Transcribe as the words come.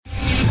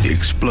The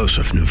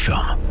explosive new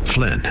film,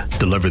 Flynn,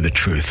 deliver the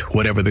truth,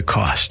 whatever the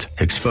cost.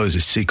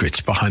 Exposes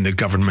secrets behind the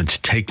government's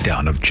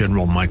takedown of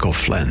General Michael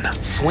Flynn.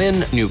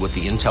 Flynn knew what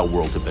the intel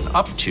world had been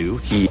up to.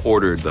 He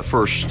ordered the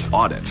first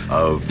audit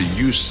of the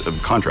use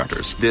of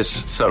contractors.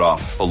 This set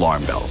off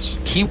alarm bells.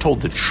 He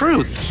told the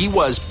truth. He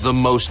was the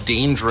most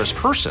dangerous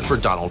person for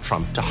Donald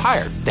Trump to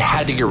hire. They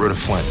had to get rid of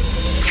Flynn.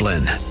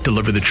 Flynn,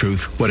 deliver the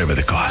truth, whatever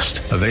the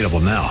cost. Available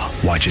now.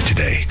 Watch it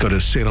today. Go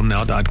to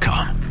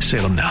salemnow.com.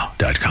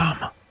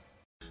 salemnow.com.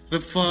 The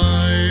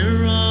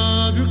fire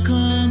of your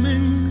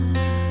coming,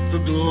 the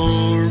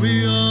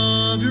glory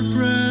of your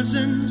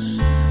presence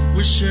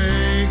will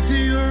shake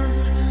the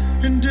earth,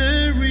 and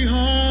every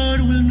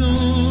heart will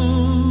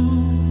know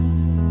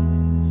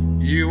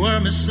you are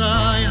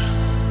Messiah,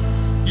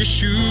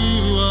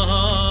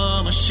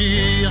 Yeshua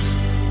HaMashiach,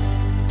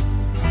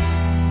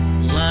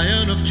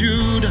 Lion of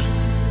Judah,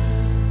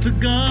 the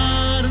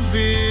God of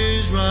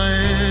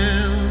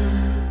Israel,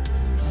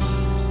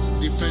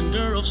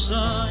 defender of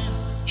Zion.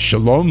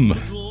 Shalom.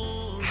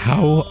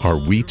 How are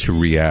we to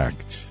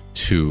react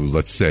to,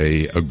 let's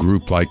say, a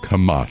group like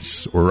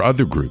Hamas or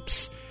other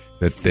groups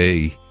that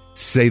they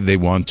say they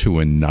want to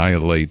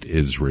annihilate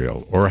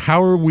Israel? Or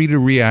how are we to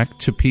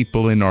react to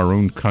people in our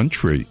own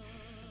country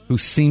who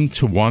seem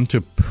to want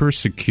to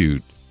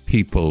persecute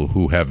people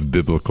who have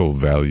biblical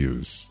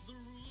values?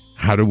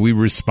 How do we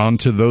respond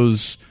to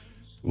those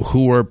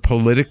who are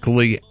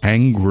politically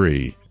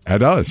angry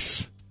at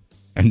us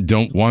and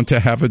don't want to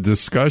have a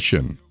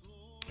discussion?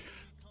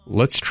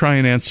 Let's try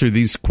and answer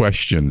these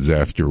questions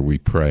after we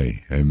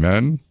pray.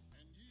 Amen?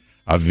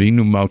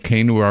 Avinu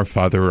Malkeinu, our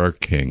Father, our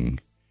King.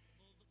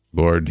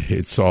 Lord,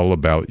 it's all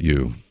about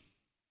you.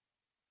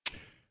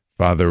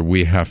 Father,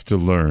 we have to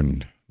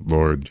learn,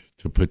 Lord,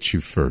 to put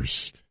you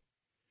first.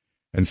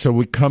 And so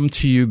we come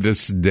to you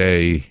this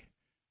day,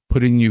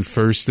 putting you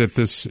first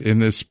in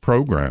this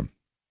program,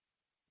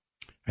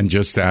 and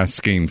just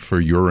asking for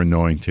your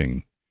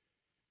anointing,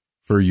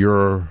 for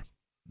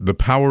the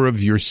power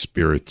of your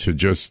Spirit to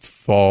just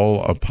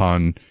fall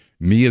upon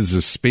me as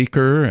a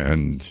speaker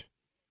and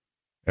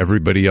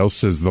everybody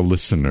else as the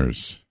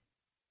listeners.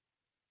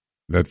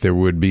 That there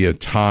would be a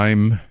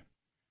time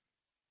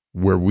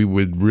where we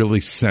would really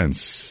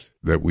sense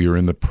that we are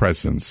in the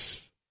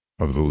presence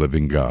of the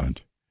living God.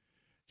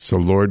 So,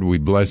 Lord, we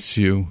bless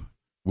you,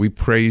 we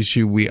praise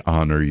you, we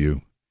honor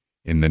you.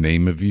 In the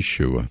name of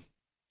Yeshua.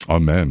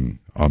 Amen.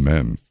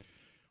 Amen.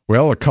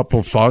 Well, a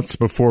couple thoughts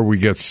before we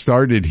get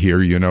started here.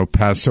 You know,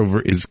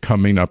 Passover is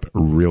coming up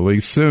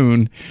really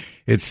soon.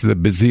 It's the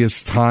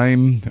busiest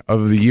time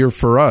of the year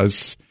for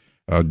us,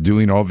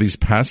 doing all these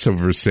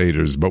Passover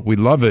Seders, but we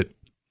love it.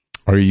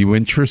 Are you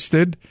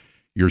interested?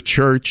 Your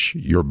church,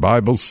 your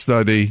Bible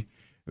study.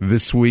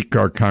 This week,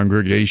 our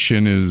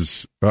congregation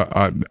is,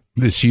 our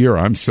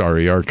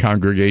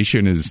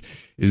congregation is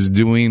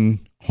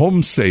doing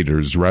home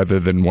Seders rather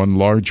than one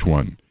large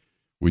one.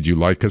 Would you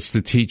like us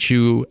to teach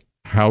you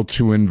how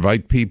to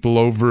invite people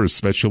over,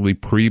 especially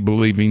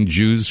pre-believing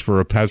Jews, for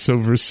a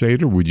Passover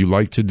Seder? Would you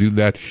like to do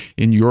that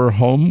in your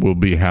home? We'll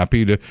be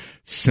happy to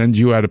send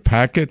you out a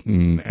packet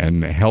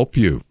and help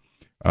you.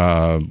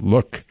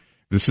 Look,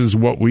 this is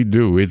what we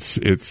do.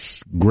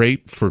 It's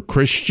great for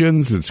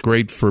Christians. It's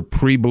great for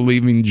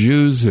pre-believing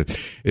Jews.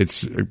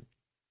 It's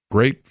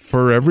great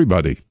for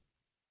everybody.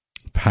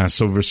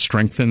 Passover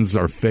strengthens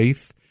our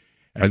faith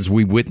as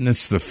we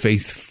witness the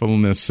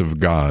faithfulness of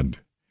God.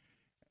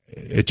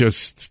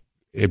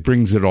 It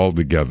brings it all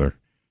together.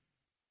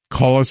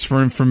 Call us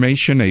for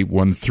information,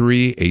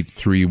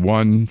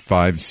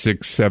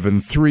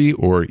 813-831-5673,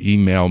 or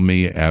email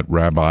me at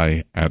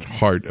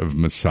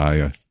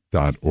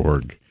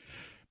rabbi@heartofmessiah.org.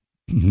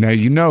 Now,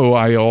 you know,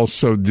 I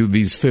also do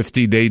these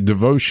 50-day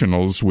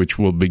devotionals, which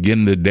will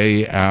begin the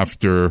day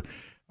after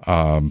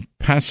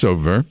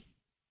Passover,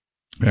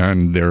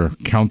 and they're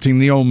counting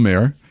the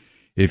Omer.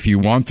 If you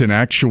want an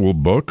actual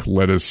book,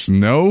 let us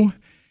know,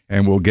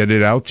 and we'll get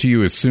it out to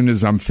you as soon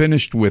as I'm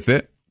finished with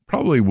it.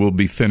 Probably will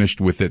be finished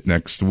with it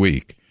next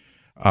week.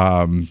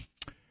 The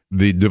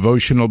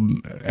devotional,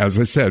 as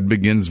I said,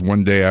 begins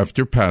one day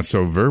after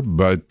Passover,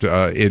 but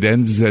it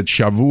ends at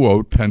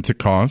Shavuot,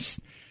 Pentecost.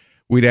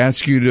 We'd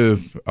ask you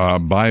to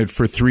buy it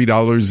for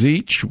 $3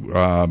 each,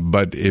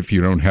 but if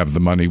you don't have the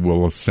money,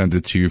 we'll send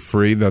it to you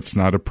free. That's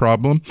not a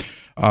problem.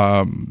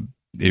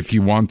 If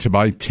you want to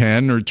buy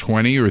 10 or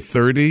 20 or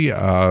 30,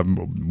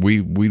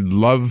 we'd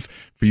love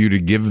for you to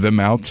give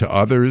them out to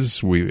others.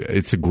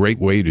 It's a great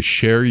way to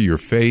share your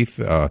faith,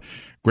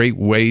 great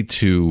way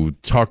to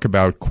talk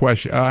about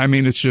questions. I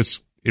mean,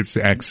 it's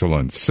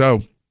excellent.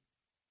 So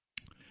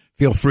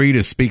feel free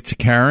to speak to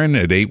Karen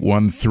at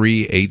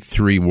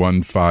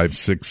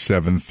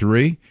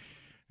 813-831-5673.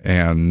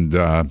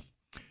 And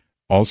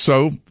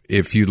also,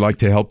 if you'd like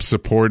to help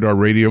support our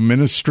radio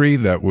ministry,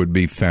 that would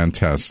be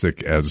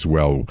fantastic as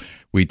well.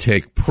 We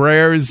take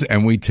prayers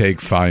and we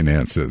take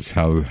finances.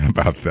 How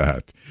about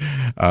that?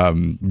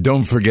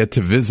 Don't forget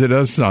to visit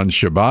us on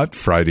Shabbat,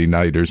 Friday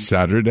night or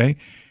Saturday,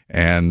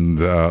 and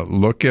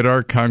look at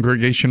our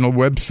congregational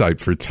website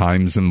for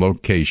times and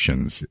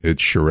locations.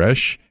 It's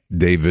Shoresh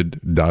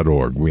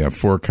david.org. We have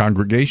 4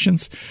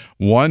 congregations.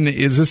 One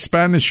is a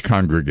Spanish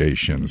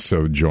congregation,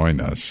 so join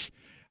us.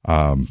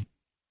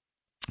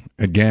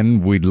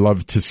 Again, we'd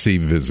love to see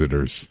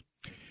visitors.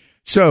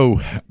 So,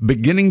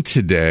 beginning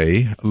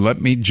today,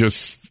 let me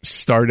just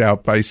start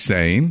out by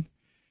saying,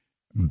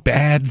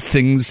 bad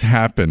things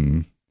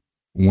happen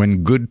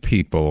when good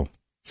people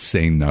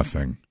say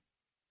nothing.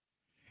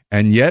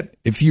 And yet,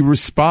 if you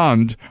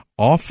respond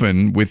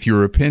often with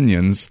your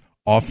opinions,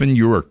 often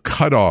you are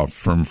cut off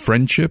from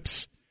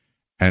friendships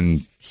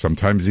and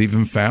sometimes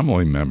even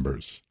family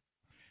members.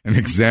 An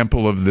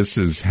example of this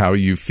is how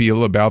you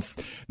feel about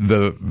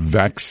the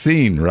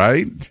vaccine,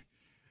 right?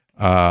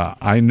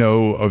 I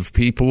know of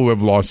people who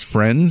have lost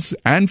friends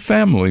and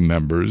family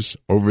members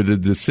over the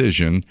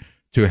decision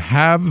to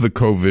have the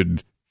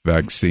COVID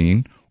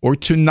vaccine or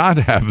to not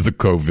have the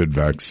COVID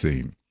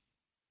vaccine.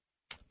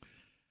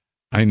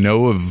 I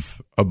know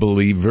of a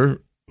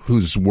believer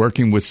who's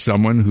working with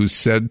someone who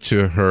said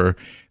to her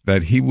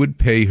that he would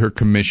pay her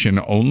commission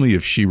only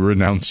if she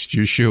renounced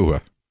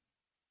Yeshua.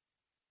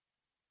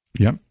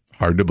 Yep,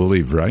 hard to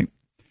believe, right?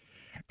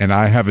 And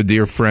I have a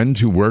dear friend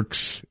who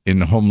works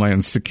in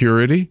Homeland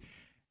Security,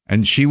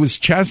 and she was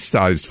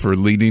chastised for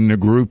leading a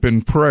group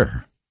in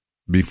prayer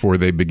before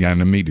they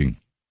began a meeting.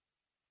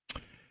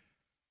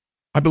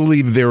 I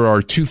believe there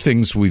are 2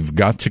 things we've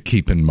got to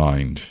keep in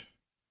mind.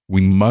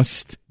 We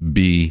must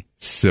be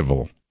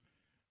civil.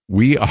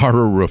 We are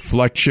a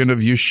reflection of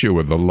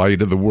Yeshua, the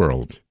light of the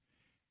world,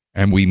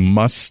 and we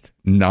must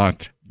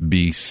not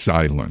be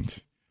silent.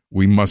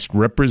 We must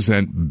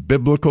represent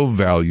biblical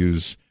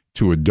values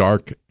to a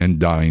dark and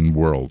dying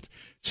world.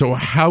 So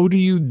how do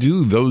you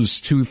do those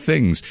 2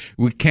 things?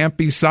 We can't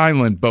be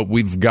silent, but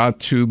we've got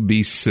to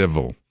be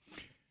civil.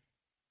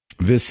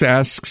 This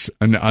asks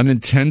an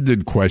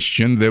unintended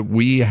question that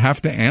we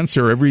have to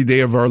answer every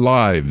day of our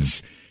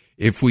lives.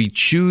 If we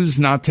choose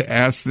not to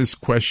ask this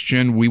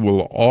question, we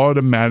will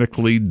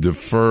automatically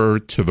defer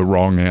to the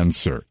wrong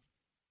answer.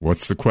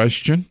 What's the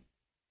question?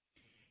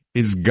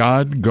 Is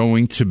God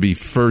going to be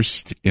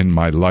first in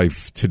my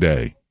life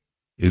today?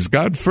 Is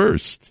God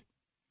first?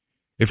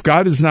 If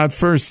God is not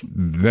first,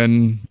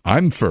 then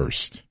I'm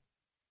first.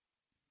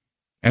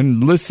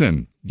 And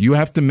listen, you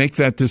have to make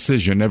that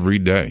decision every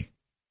day.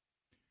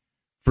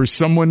 For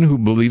someone who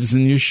believes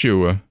in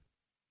Yeshua,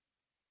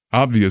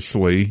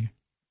 obviously,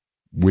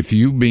 with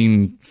you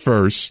being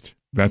first,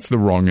 that's the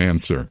wrong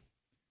answer.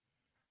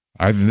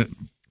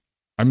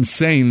 I'm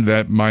saying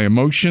that my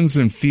emotions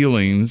and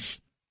feelings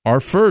are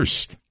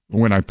first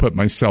when I put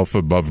myself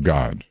above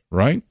God,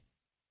 right?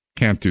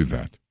 Can't do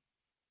that.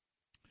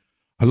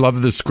 I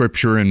love the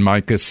scripture in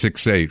Micah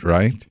 6:8,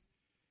 right?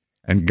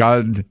 And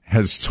God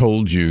has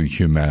told you,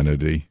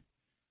 humanity,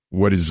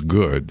 what is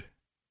good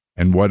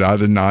and what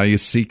Adonai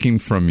is seeking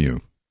from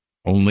you,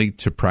 only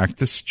to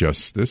practice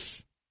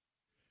justice,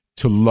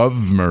 to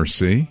love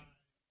mercy,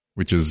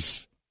 which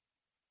is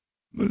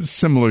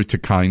similar to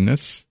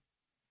kindness,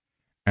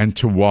 and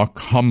to walk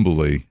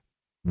humbly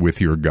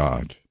with your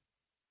God.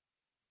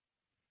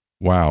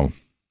 Wow.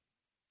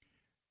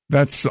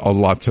 That's a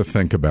lot to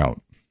think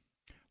about.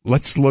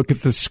 Let's look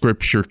at the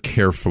scripture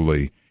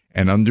carefully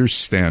and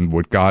understand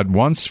what God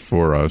wants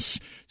for us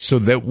so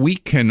that we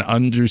can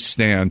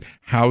understand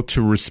how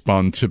to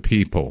respond to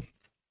people.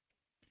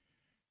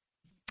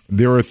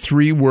 There are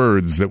 3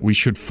 words that we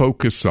should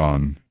focus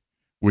on,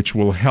 which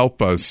will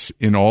help us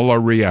in all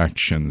our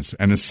reactions,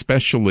 and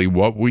especially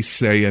what we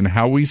say and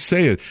how we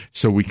say it,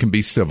 so we can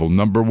be civil.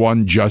 Number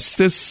 1,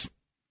 justice.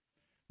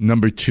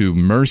 Number 2,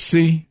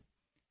 mercy.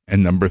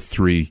 And number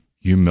 3,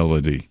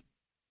 humility.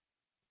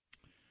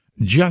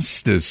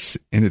 Justice,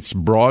 in its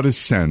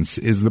broadest sense,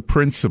 is the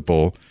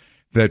principle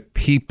that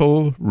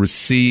people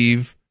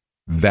receive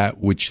that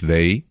which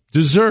they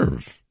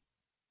deserve.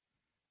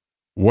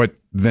 What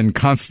then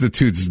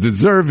constitutes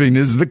deserving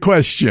is the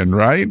question,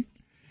 right?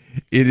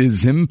 It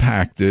is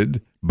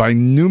impacted by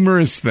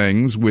numerous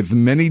things with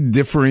many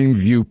differing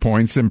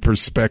viewpoints and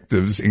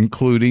perspectives,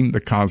 including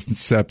the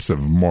concepts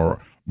of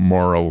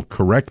moral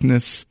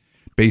correctness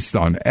based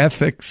on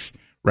ethics,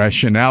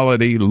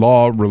 rationality,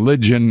 law,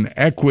 religion,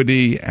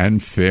 equity,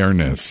 and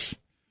fairness.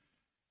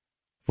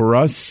 For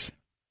us,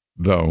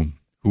 though,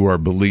 who are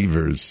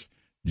believers,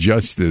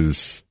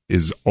 justice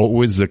is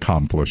always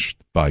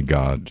accomplished by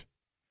God.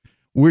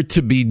 We're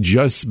to be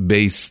just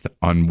based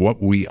on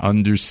what we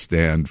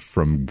understand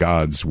from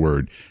God's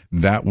word.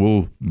 That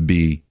will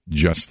be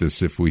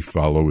justice if we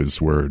follow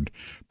his word.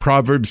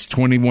 Proverbs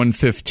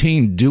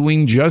 21:15,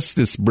 doing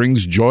justice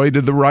brings joy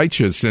to the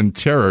righteous and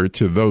terror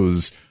to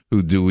those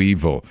who do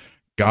evil.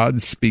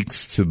 God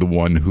speaks to the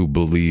one who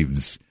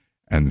believes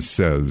and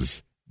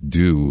says,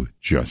 do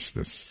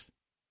justice.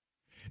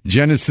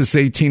 Genesis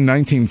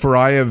 18:19, for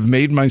I have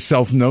made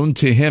myself known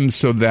to him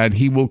so that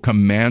he will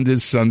command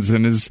his sons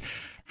and his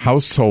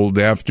household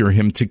after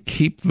him to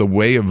keep the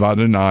way of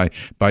Adonai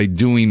by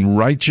doing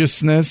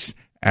righteousness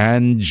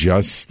and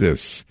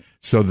justice,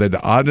 so that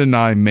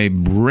Adonai may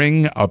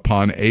bring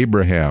upon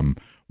Abraham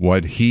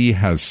what he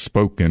has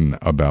spoken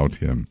about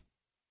him.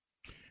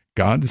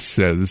 God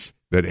says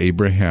that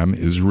Abraham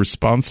is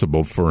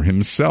responsible for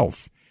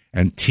himself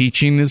and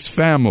teaching his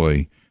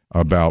family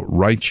about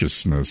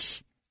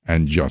righteousness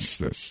and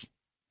justice.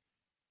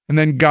 And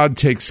then God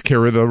takes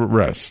care of the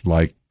rest,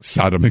 like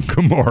Sodom and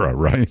Gomorrah,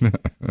 right?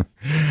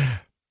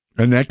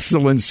 An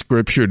excellent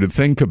scripture to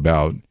think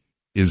about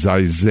is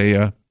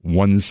Isaiah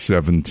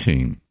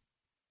 1:17.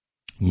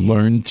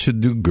 Learn to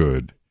do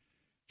good,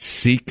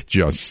 seek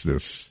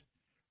justice,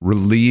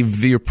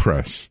 relieve the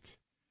oppressed,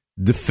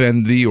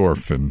 defend the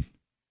orphan,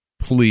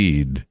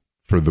 plead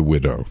for the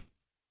widow.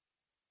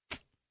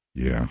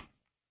 Yeah.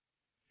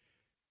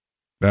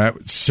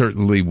 That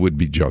certainly would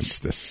be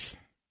justice.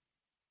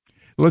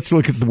 Let's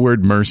look at the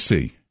word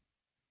mercy.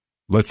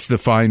 Let's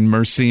define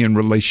mercy in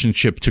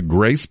relationship to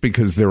grace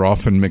because they're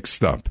often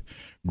mixed up.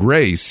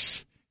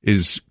 Grace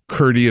is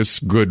courteous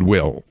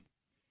goodwill.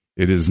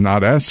 It is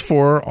not asked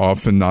for,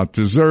 often not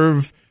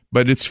deserved,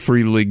 but it's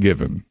freely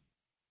given.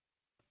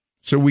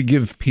 So we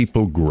give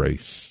people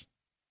grace.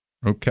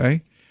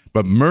 Okay?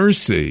 But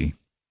mercy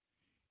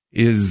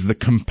is the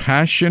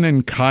compassion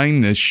and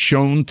kindness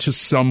shown to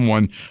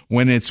someone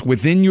when it's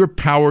within your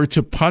power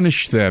to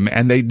punish them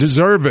and they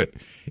deserve it.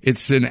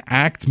 It's an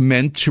act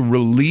meant to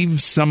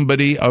relieve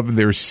somebody of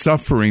their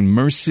suffering.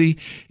 Mercy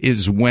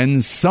is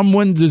when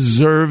someone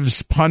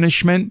deserves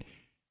punishment,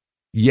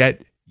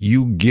 yet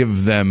you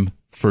give them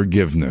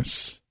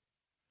forgiveness.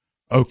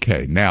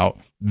 Okay, now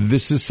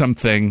this is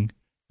something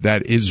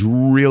that is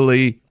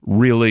really,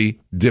 really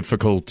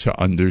difficult to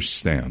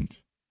understand.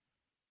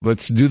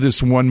 Let's do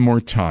this one more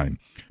time.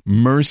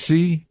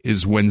 Mercy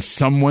is when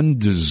someone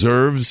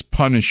deserves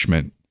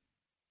punishment,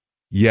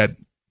 yet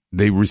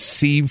they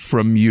receive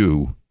from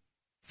you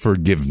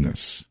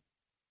forgiveness.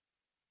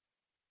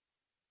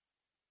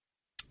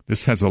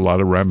 This has a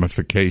lot of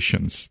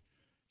ramifications.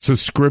 So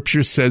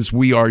Scripture says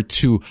we are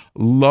to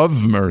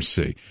love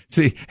mercy.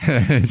 See,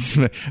 it's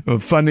a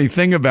funny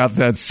thing about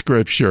that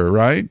Scripture,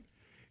 right?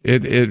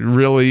 It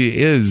really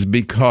is,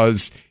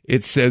 because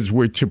it says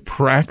we're to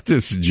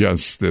practice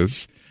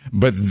justice,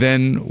 but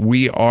then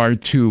we are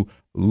to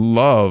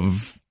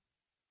love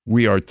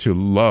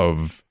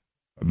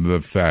the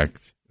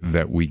fact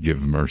that we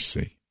give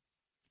mercy.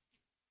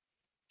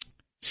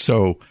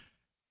 So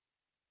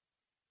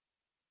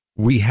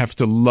we have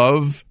to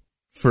love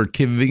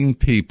forgiving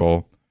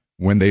people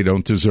when they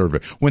don't deserve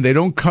it. When they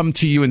don't come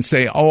to you and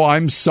say, "Oh,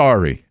 I'm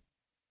sorry,"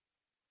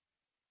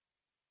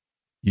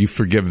 you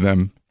forgive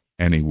them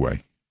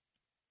anyway.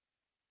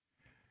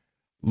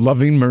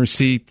 Loving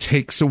mercy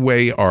takes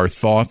away our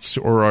thoughts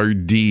or our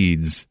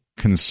deeds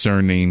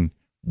concerning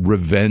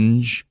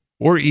revenge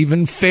or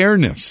even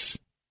fairness.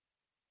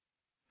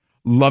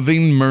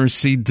 Loving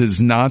mercy does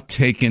not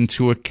take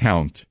into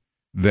account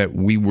that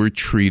we were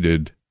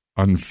treated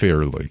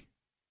unfairly.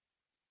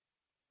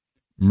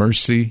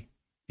 Mercy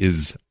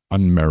is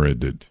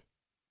unmerited.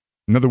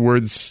 In other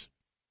words,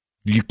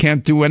 you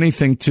can't do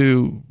anything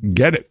to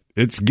get it.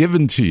 It's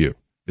given to you.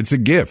 It's a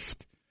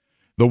gift.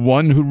 The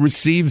one who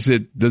receives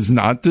it does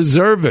not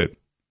deserve it.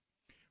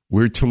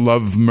 We're to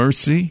love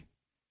mercy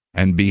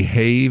and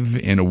behave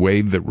in a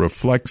way that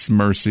reflects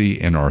mercy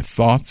in our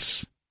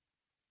thoughts,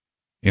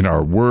 in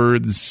our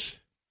words,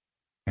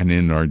 and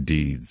in our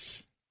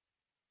deeds.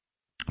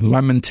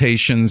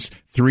 Lamentations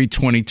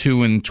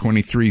 3:22 and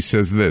 23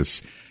 says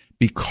this: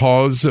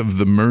 "Because of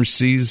the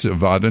mercies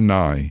of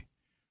Adonai,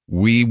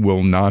 we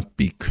will not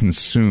be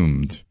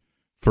consumed,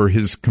 for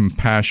his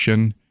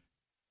compassion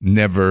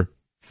never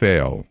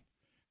fail.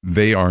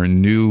 They are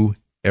new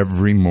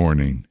every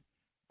morning.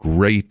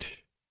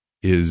 Great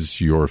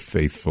is your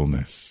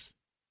faithfulness."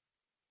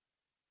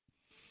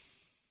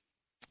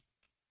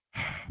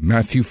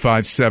 Matthew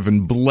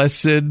 5:7,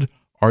 "Blessed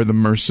are the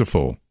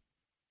merciful,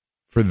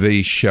 for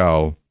they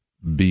shall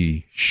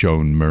be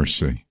shown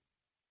mercy."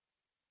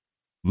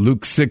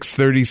 Luke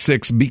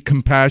 6:36, "Be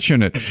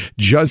compassionate,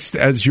 just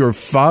as your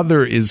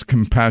Father is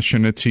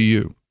compassionate to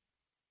you."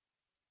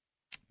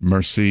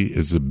 Mercy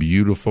is a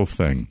beautiful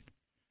thing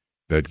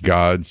that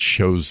God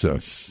shows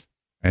us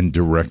and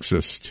directs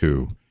us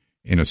to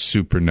in a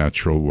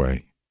supernatural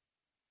way.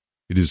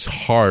 It is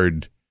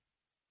hard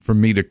for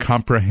me to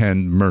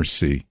comprehend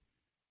mercy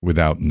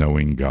without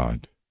knowing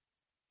God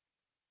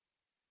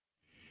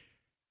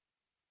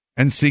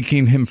and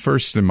seeking him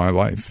first in my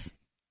life.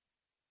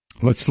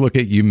 Let's look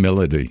at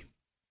humility.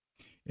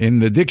 In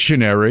the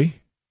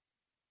dictionary,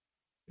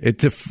 it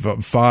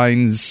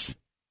defines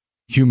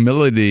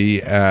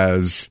humility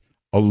as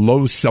a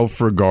low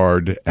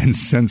self-regard and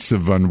sense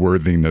of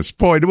unworthiness.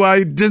 Boy, do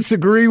I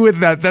disagree with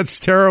that. That's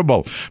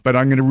terrible. But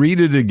I'm going to read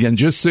it again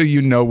just so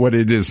you know what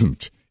it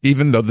isn't,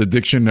 even though the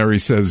dictionary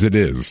says it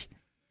is.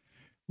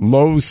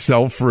 Low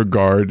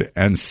self-regard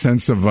and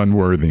sense of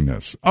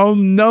unworthiness. Oh,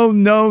 no,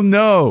 no,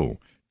 no.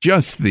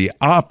 Just the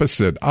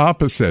opposite.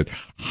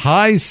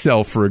 High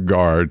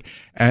self-regard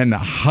and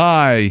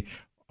high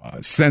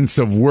sense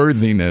of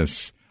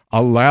worthiness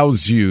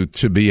allows you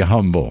to be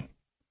humble.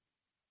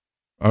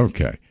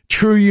 Okay.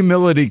 True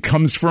humility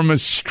comes from a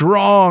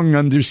strong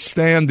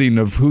understanding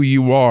of who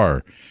you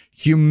are.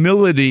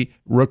 Humility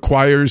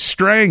requires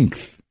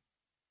strength.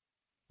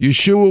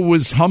 Yeshua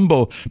was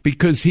humble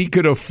because he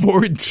could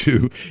afford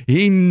to.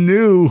 He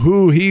knew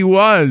who he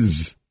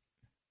was.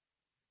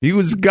 He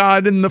was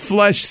God in the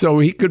flesh, so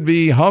he could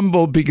be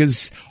humble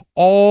because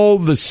all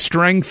the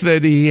strength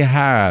that he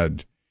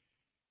had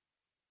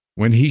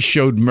when he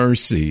showed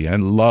mercy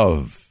and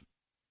love,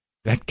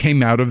 that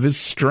came out of his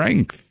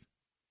strength.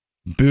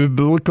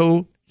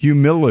 Biblical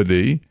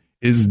humility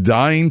is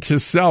dying to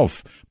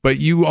self, but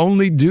you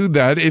only do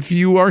that if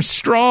you are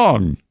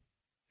strong.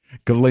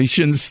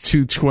 Galatians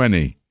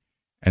 2:20,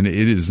 and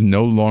it is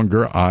no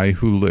longer I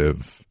who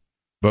live,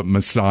 but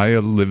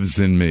Messiah lives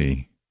in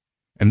me.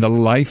 And the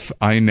life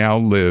I now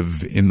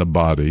live in the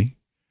body,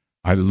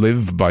 I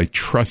live by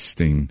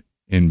trusting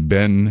in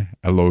Ben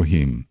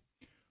Elohim,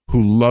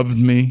 who loved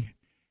me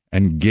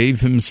and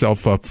gave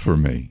himself up for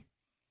me.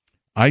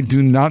 I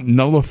do not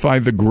nullify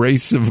the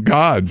grace of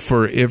God,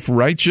 for if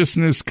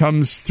righteousness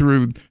comes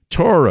through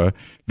Torah,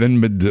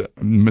 then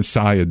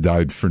Messiah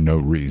died for no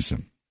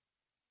reason.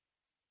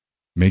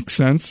 Make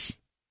sense?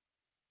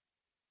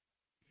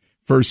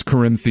 1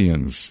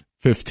 Corinthians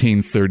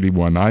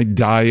 15:31. I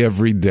die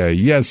every day.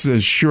 Yes,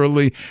 as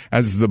surely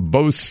as the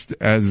boast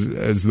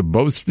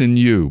in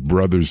you,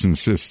 brothers and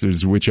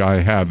sisters, which I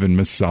have in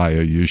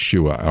Messiah,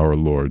 Yeshua, our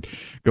Lord.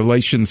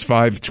 Galatians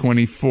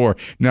 5:24.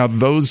 Now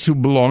those who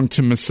belong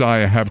to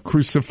Messiah have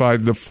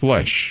crucified the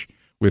flesh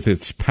with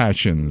its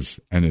passions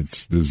and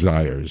its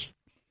desires.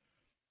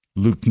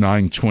 Luke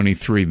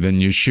 9:23. Then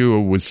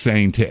Yeshua was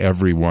saying to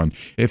everyone,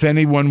 if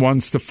anyone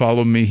wants to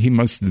follow me, he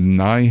must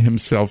deny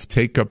himself,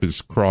 take up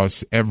his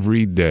cross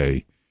every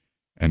day,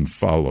 and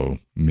follow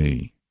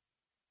me.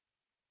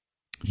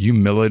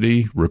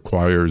 Humility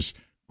requires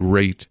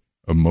great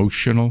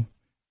emotional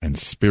and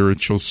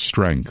spiritual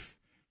strength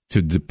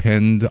to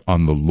depend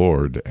on the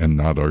Lord and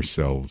not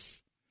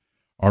ourselves.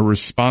 Our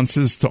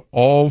responses to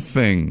all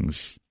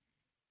things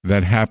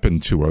that happen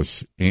to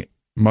us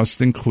must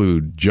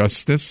include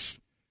justice,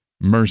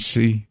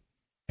 mercy,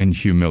 and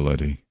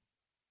humility.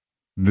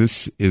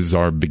 This is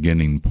our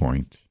beginning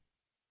point.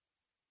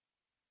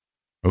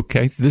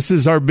 Okay, this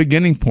is our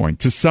beginning point.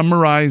 To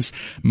summarize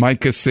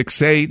Micah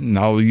 6:8, and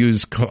I'll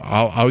use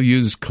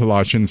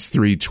Colossians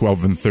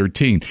 3:12 and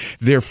 13.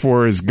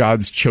 Therefore, as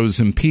God's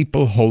chosen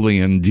people, holy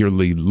and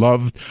dearly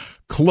loved,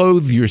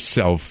 clothe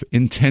yourself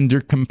in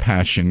tender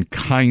compassion,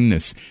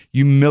 kindness,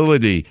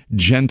 humility,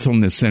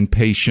 gentleness, and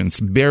patience,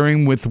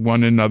 bearing with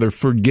one another,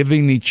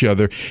 forgiving each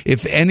other.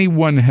 If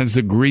anyone has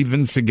a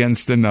grievance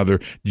against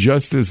another,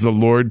 just as the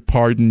Lord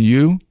pardoned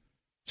you,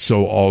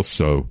 so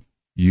also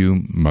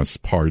you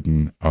must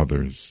pardon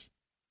others.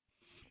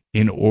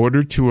 In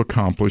order to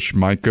accomplish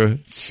Micah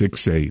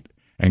 6:8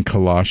 and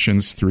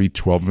Colossians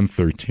 3:12 and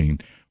 13,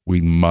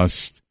 we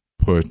must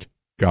put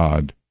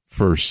God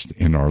first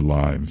in our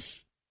lives.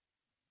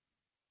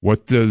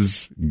 What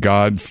does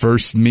God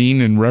first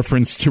mean in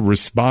reference to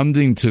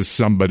responding to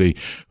somebody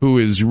who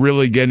is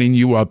really getting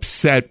you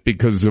upset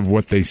because of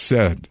what they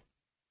said?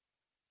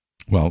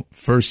 Well,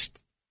 first,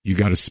 you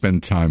got to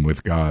spend time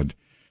with God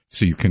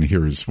so you can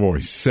hear his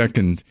voice.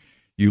 Second,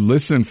 you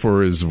listen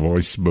for his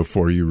voice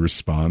before you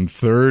respond.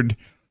 Third,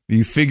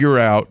 you figure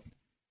out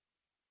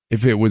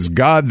if it was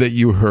God that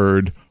you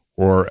heard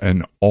or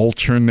an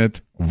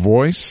alternate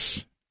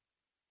voice.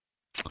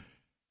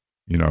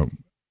 You know,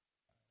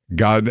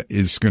 God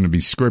is going to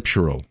be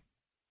scriptural,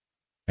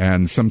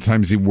 and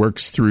sometimes he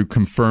works through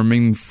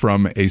confirming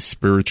from a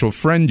spiritual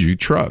friend you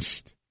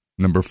trust.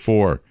 Number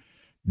 4,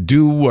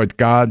 do what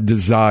God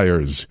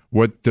desires.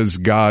 What does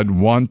God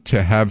want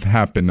to have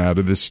happen out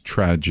of this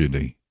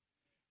tragedy?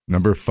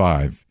 Number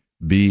 5,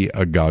 be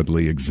a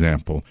godly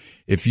example.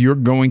 If you're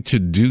going to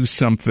do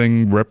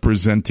something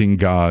representing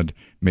God,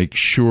 make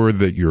sure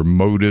that your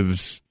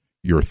motives,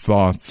 your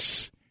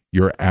thoughts,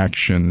 your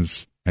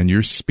actions, and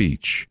your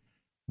speech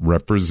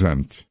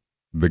represent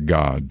the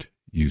God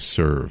you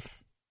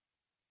serve.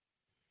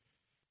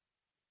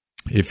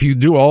 If you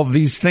do all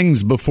these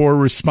things before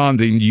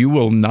responding, you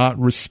will not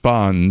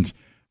respond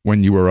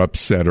when you are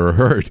upset or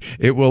hurt.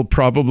 It will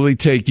probably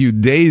take you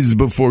days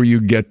before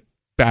you get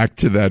back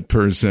to that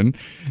person.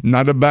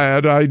 Not a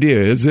bad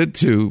idea, is it,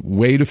 to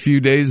wait a few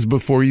days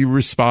before you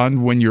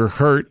respond when you're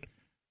hurt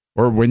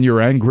or when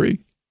you're angry?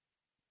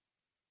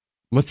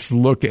 Let's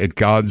look at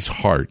God's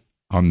heart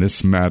on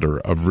this matter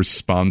of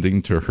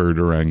responding to hurt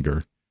or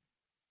anger.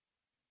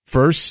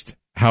 First,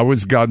 how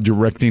is God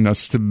directing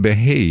us to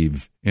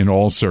behave in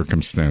all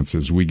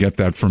circumstances? We get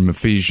that from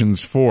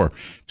Ephesians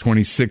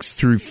 4:26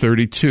 through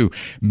 32.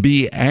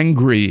 Be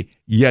angry,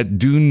 yet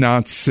do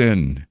not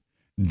sin.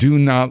 Do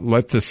not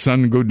let the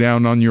sun go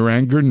down on your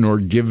anger, nor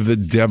give the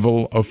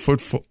devil a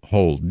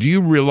foothold. Do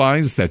you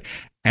realize that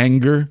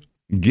anger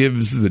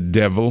gives the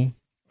devil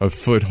a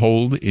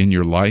foothold in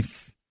your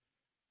life?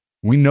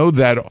 We know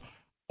that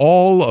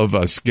all of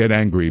us get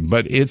angry,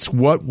 but it's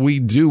what we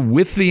do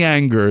with the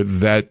anger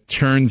that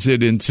turns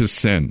it into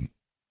sin.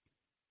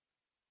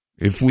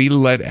 If we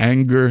let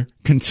anger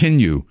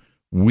continue,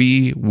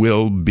 we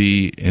will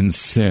be in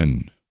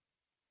sin.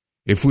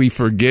 If we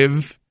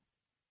forgive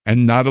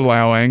and not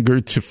allow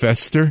anger to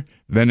fester,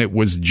 then it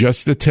was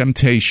just a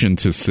temptation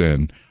to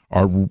sin.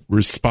 Our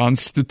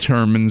response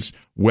determines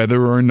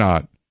whether or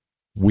not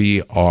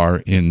we are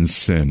in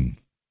sin.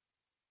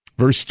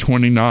 Verse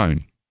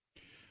 29,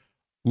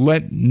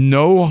 let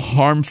no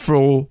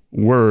harmful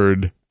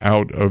word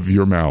out of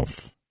your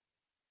mouth.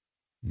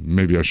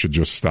 Maybe I should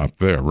just stop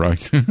there,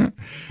 right?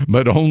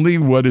 But only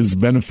what is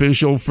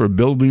beneficial for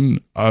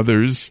building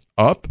others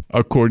up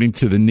according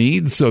to the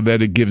need, so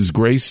that it gives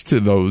grace to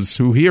those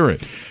who hear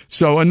it.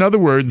 So, in other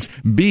words,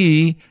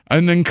 be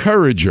an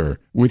encourager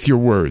with your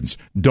words.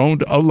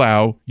 Don't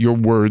allow your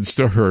words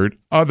to hurt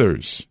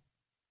others.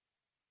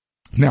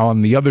 Now,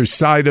 on the other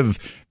side of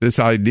this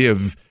idea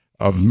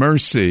of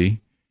mercy,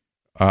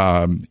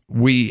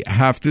 we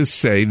have to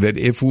say that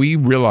if we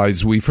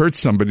realize we've hurt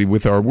somebody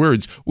with our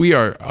words, we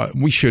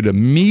should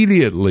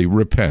immediately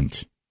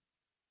repent.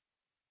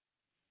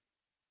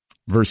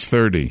 Verse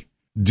 30,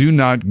 do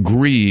not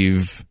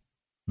grieve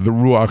the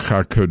Ruach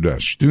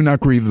HaKodesh. Do not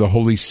grieve the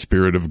Holy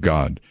Spirit of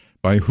God,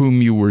 by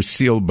whom you were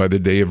sealed by the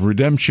day of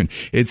redemption.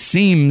 It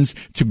seems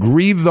to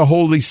grieve the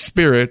Holy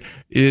Spirit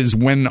is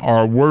when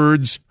our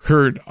words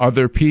hurt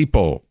other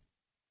people.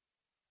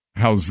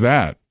 How's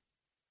that?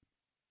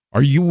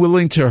 Are you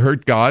willing to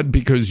hurt God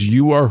because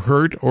you are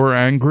hurt or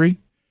angry?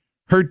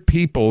 Hurt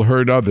people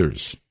hurt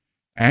others.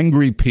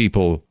 Angry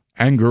people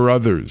anger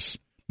others.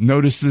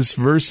 Notice this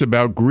verse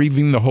about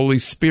grieving the Holy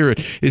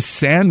Spirit is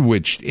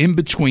sandwiched in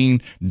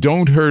between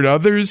don't hurt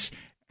others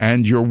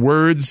and your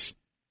words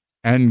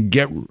and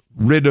get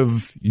rid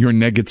of your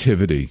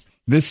negativity.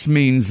 This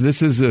means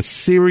this is a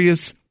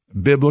serious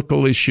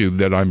biblical issue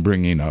that I'm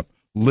bringing up.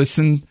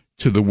 Listen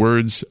to the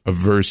words of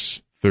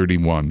verse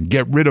 31.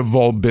 Get rid of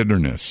all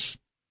bitterness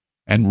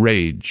and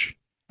rage,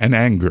 and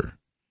anger,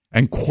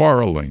 and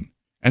quarreling,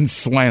 and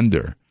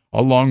slander,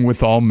 along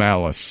with all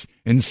malice.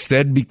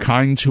 Instead, be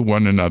kind to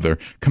one another,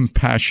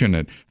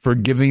 compassionate,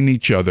 forgiving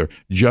each other,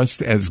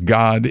 just as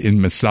God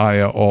in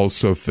Messiah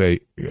also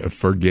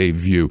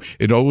forgave you.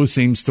 It always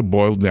seems to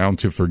boil down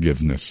to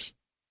forgiveness.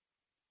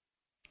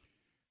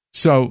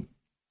 So,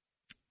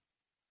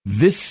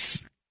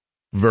 this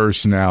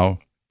verse now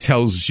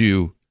tells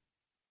you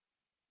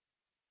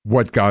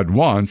what God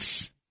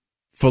wants.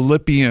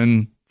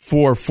 Philippians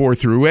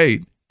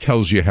 4:4-8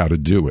 tells you how to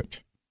do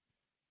it.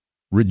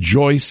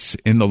 Rejoice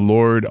in the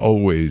Lord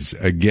always.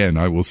 Again,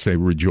 I will say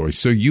rejoice.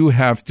 So you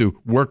have to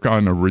work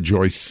on a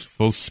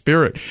rejoiceful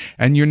spirit.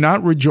 And you're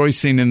not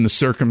rejoicing in the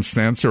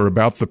circumstance or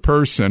about the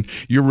person.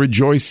 You're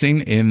rejoicing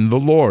in the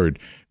Lord.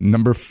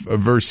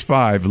 Verse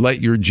 5,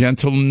 let your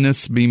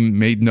gentleness be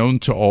made known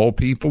to all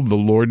people. The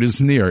Lord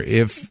is near.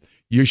 If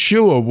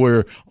Yeshua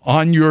were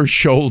on your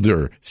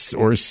shoulder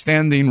or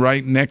standing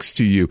right next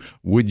to you,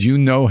 would you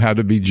know how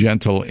to be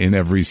gentle in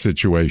every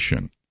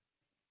situation?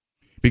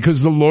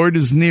 Because the Lord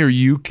is near,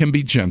 you can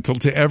be gentle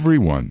to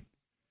everyone.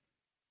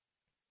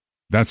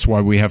 That's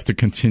why we have to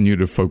continue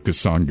to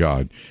focus on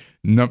God.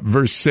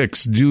 Verse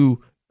 6,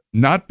 do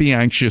not be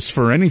anxious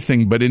for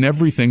anything, but in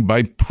everything,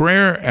 by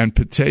prayer and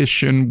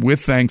petition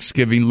with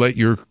thanksgiving, let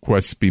your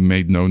requests be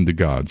made known to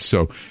God.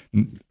 So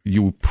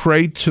you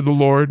pray to the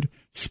Lord,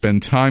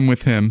 spend time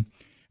with him,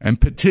 and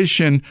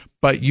petition,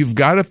 but you've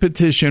got to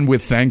petition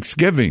with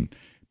thanksgiving,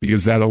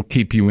 because that'll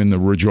keep you in the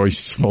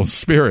rejoiceful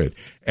spirit.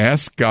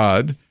 Ask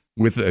God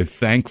with a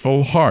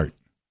thankful heart.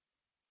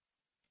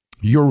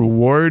 Your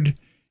reward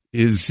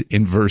is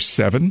in verse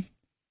 7,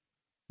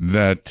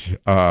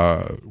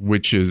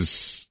 which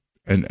is,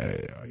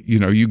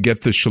 you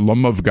get the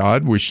shalom of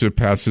God, which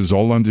surpasses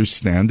all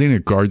understanding.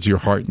 It guards your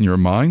heart and your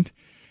mind.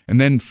 And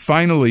then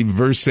finally,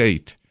 verse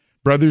 8,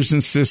 brothers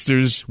and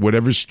sisters,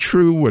 whatever's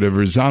true,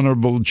 whatever's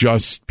honorable,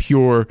 just,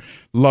 pure,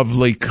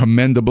 lovely,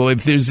 commendable,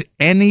 if there's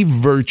any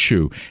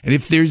virtue, and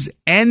if there's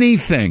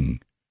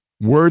anything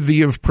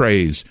worthy of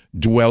praise,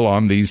 dwell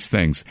on these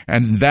things.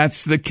 And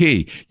that's the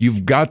key.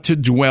 You've got to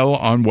dwell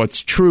on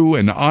what's true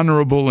and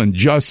honorable and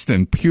just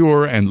and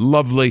pure and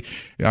lovely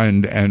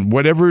and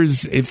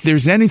whatever's, if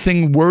there's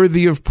anything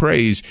worthy of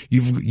praise,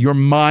 your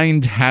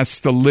mind has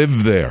to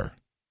live there.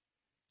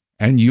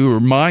 And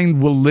your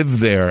mind will live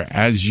there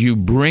as you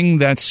bring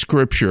that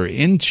scripture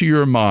into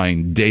your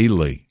mind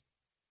daily.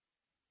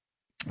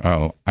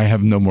 I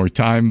have no more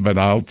time, but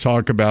I'll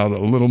talk about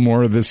a little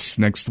more of this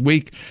next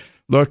week.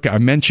 Look, I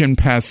mentioned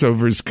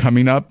Passover's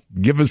coming up.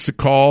 Give us a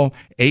call,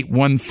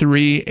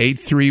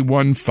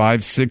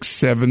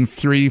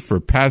 813-831-5673 for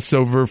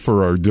Passover,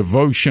 for our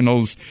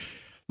devotionals.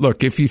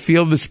 Look, if you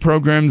feel this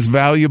program's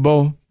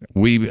valuable,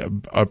 we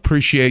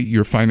appreciate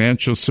your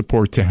financial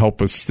support to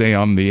help us stay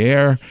on the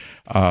air.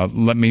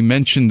 Let me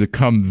mention to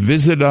come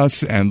visit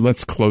us, and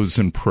let's close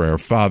in prayer.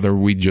 Father,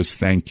 we just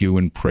thank you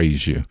and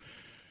praise you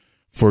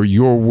for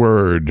your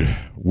word,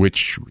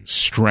 which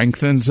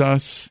strengthens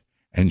us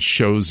and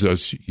shows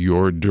us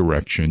your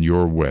direction,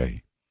 your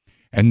way.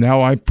 And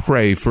now I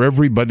pray for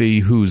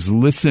everybody who's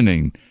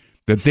listening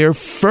that their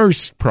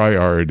first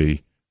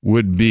priority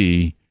would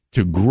be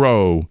to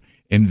grow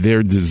in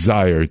their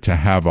desire to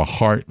have a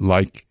heart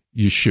like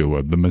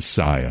Yeshua, the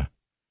Messiah.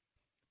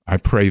 I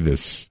pray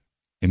this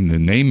in the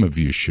name of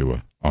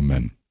Yeshua.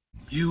 Amen.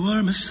 You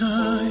are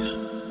Messiah,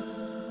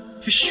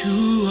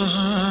 Yeshua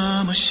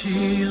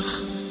HaMashiach,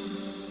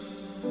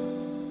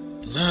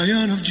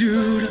 Lion of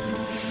Judah,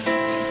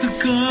 the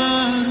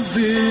God of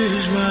Israel.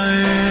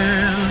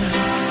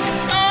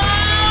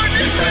 Oh,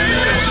 defend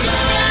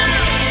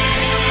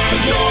the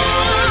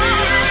Lord,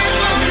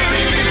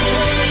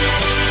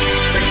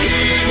 the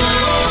King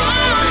of all.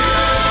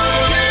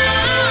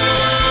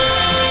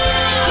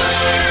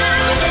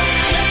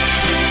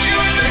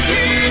 You're the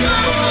King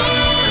of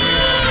all.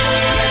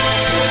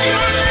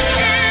 You're the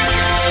King.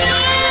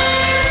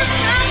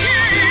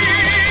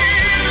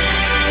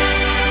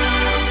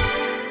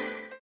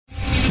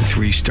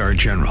 Three-star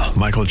General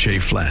Michael J.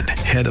 Flynn,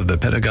 head of the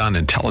Pentagon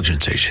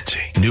Intelligence Agency,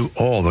 knew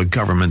all the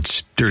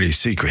government's dirty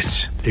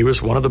secrets. He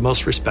was one of the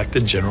most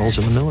respected generals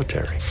in the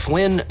military.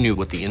 Flynn knew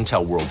what the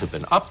intel world had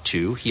been up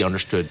to. He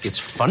understood its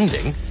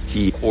funding.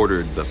 He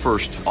ordered the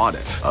first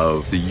audit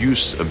of the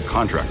use of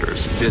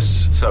contractors.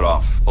 This set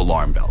off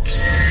alarm bells.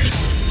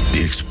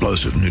 The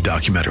explosive new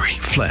documentary,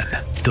 Flynn,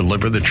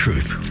 Deliver the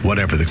Truth,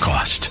 Whatever the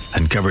Cost,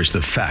 uncovers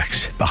the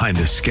facts behind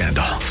this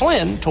scandal.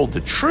 Flynn told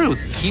the truth.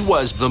 He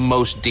was the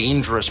most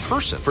dangerous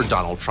person for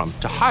Donald Trump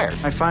to hire.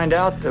 I find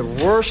out the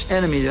worst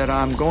enemy that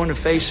I'm going to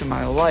face in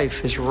my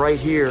life is right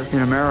here in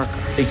America.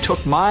 They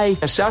took my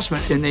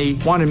assessment and they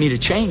wanted me to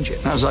change it.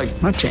 And I was like,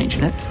 I'm not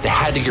changing it. They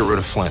had to get rid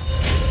of Flynn.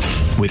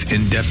 With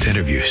in-depth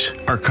interviews,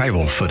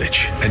 archival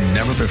footage, and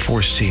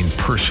never-before-seen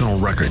personal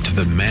records of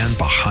the man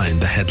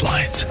behind the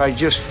headlines. I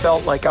just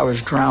felt like I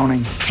was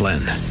drowning.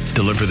 Flynn,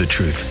 Deliver the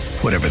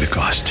Truth, Whatever the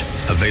Cost.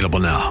 Available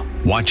now.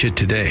 Watch it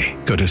today.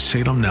 Go to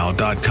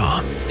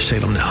salemnow.com.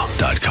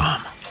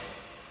 salemnow.com.